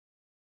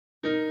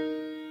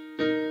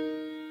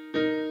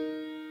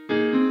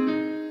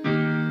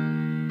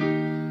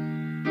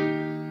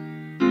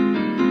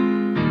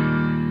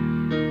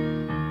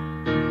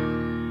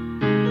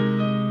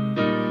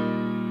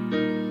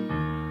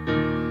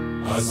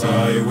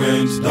I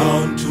went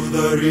down to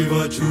the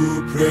river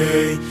to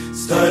pray,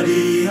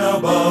 studying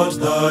about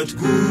that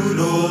good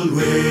old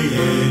way,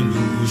 and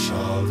you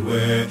shall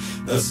wear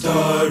the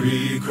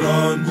starry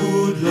crown,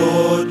 good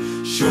Lord,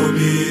 show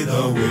me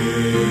the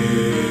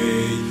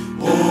way.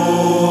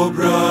 Oh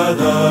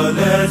brother,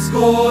 let's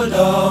go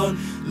down,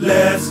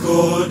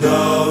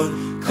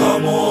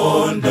 come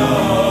on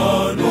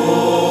down.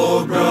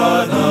 Oh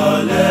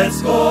brother,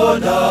 let's go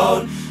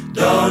down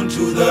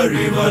to the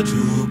river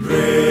to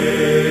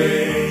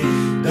pray,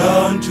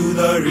 down to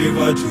the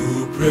river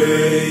to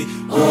pray.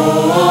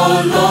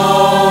 Oh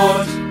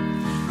Lord,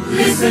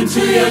 listen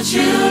to your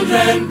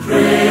children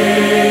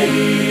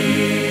praying.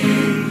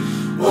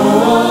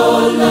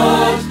 Oh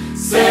Lord,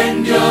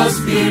 send your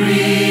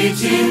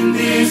spirit in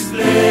this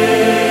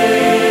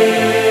place.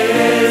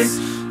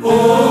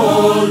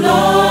 Oh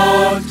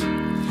Lord,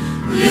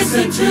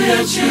 listen to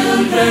your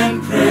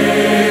children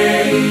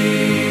praying.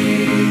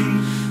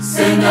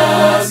 Send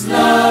us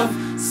love,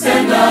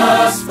 send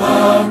us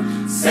power,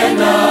 send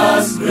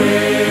us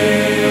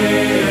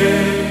grace.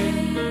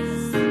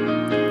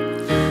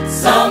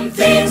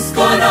 Something's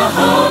gonna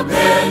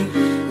happen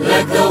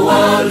like the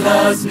world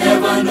has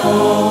never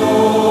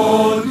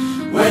known,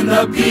 when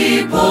the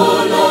people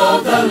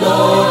of the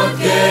Lord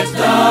get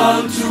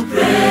down to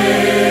pray.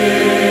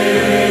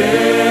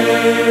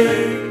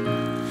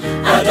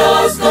 A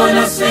door's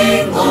gonna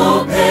swing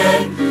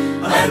open,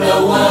 and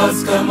the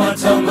walls come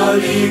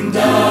a-tumbling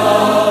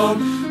down,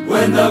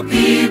 when the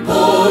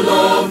people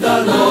of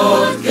the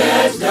Lord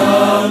get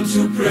down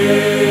to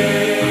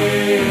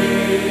pray.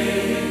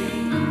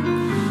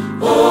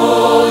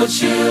 Oh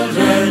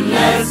children,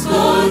 let's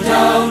go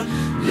down,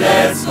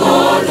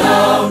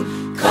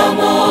 come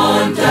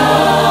on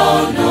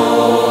down.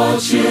 Oh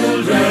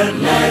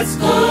children, let's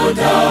go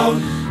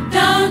down,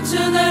 down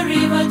to the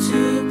river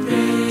to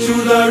pray, to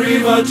the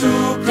river to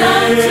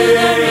pray,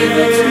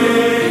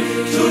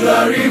 to the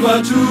river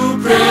to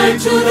pray,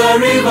 to the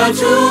river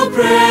to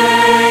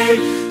pray,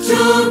 to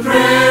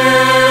pray.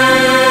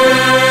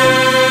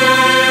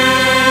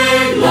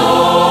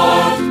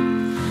 Lord,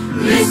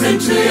 listen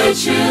to your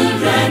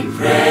children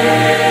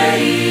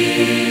praying.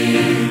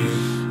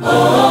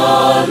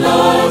 Oh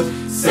Lord,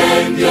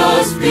 send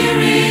your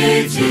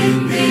spirit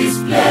in this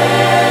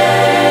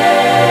place.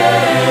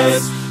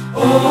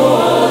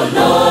 Oh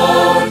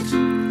Lord,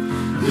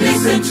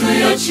 listen to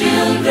your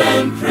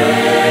children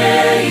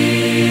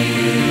praying.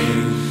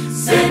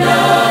 Send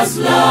us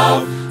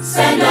love,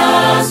 send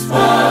us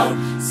power,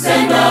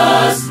 send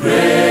us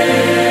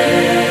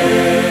grace.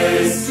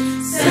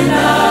 Send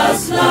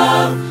us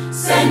love,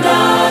 send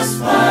us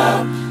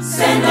power,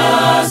 send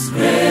us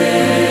grace.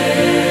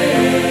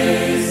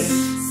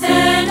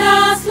 Send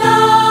us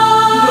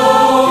love,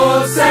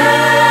 Lord,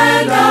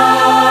 send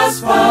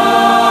us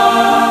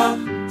power,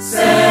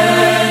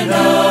 send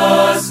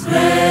us grace.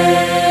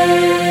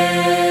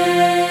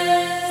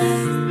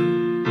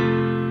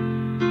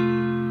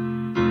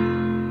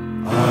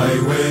 I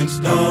went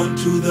down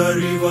to the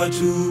river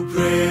to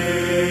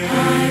pray. I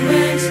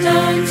went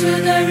down to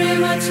the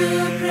river to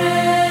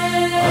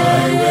pray.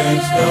 I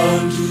went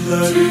down to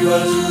the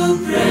river to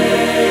pray.